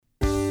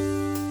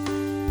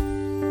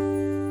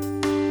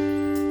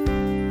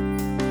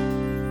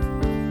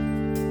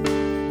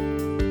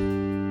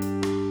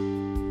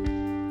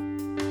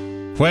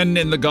When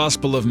in the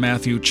Gospel of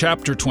Matthew,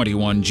 chapter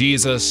 21,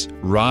 Jesus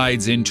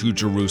rides into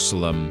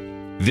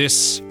Jerusalem,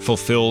 this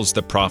fulfills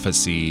the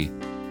prophecy,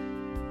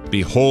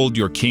 "Behold,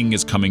 your king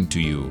is coming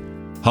to you,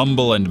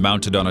 humble and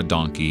mounted on a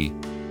donkey,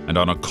 and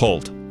on a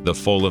colt, the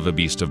foal of a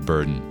beast of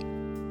burden."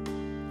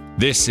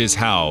 This is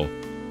how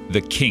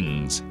the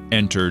kings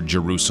entered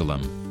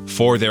Jerusalem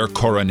for their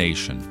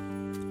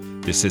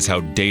coronation. This is how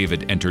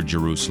David entered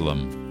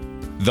Jerusalem.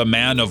 The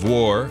man of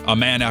war, a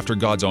man after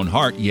God's own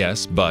heart,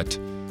 yes, but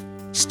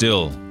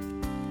still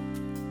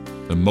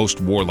the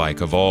most warlike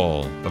of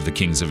all of the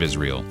kings of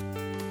Israel,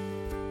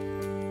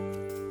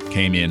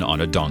 came in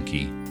on a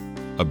donkey,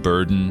 a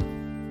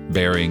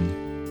burden-bearing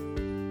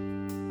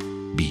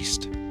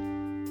beast,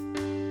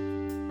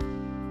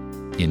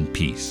 in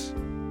peace.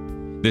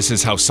 This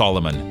is how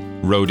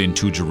Solomon rode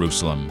into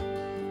Jerusalem,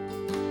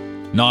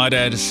 not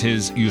as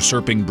his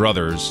usurping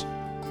brothers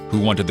who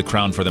wanted the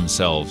crown for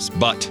themselves,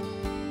 but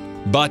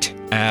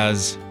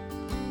as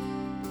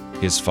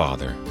his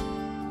father,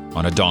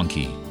 on a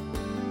donkey.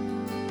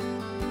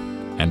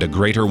 And a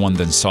greater one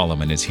than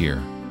Solomon is here,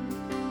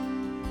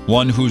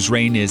 one whose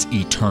reign is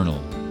eternal,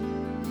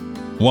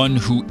 one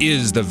who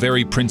is the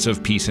very Prince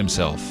of Peace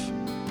himself.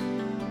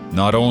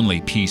 Not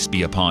only peace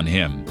be upon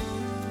him,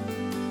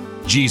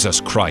 Jesus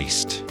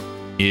Christ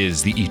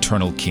is the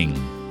eternal King,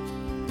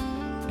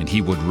 and he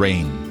would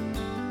reign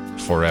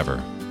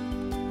forever,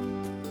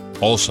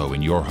 also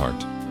in your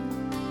heart,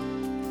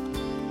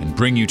 and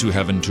bring you to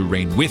heaven to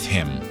reign with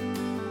him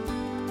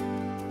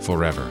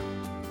forever.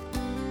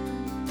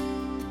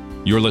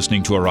 You're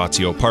listening to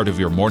Oratio, part of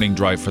your morning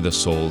drive for the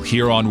soul,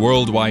 here on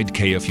Worldwide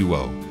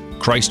KFUO.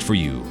 Christ for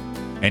you,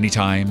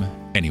 anytime,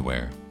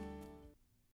 anywhere.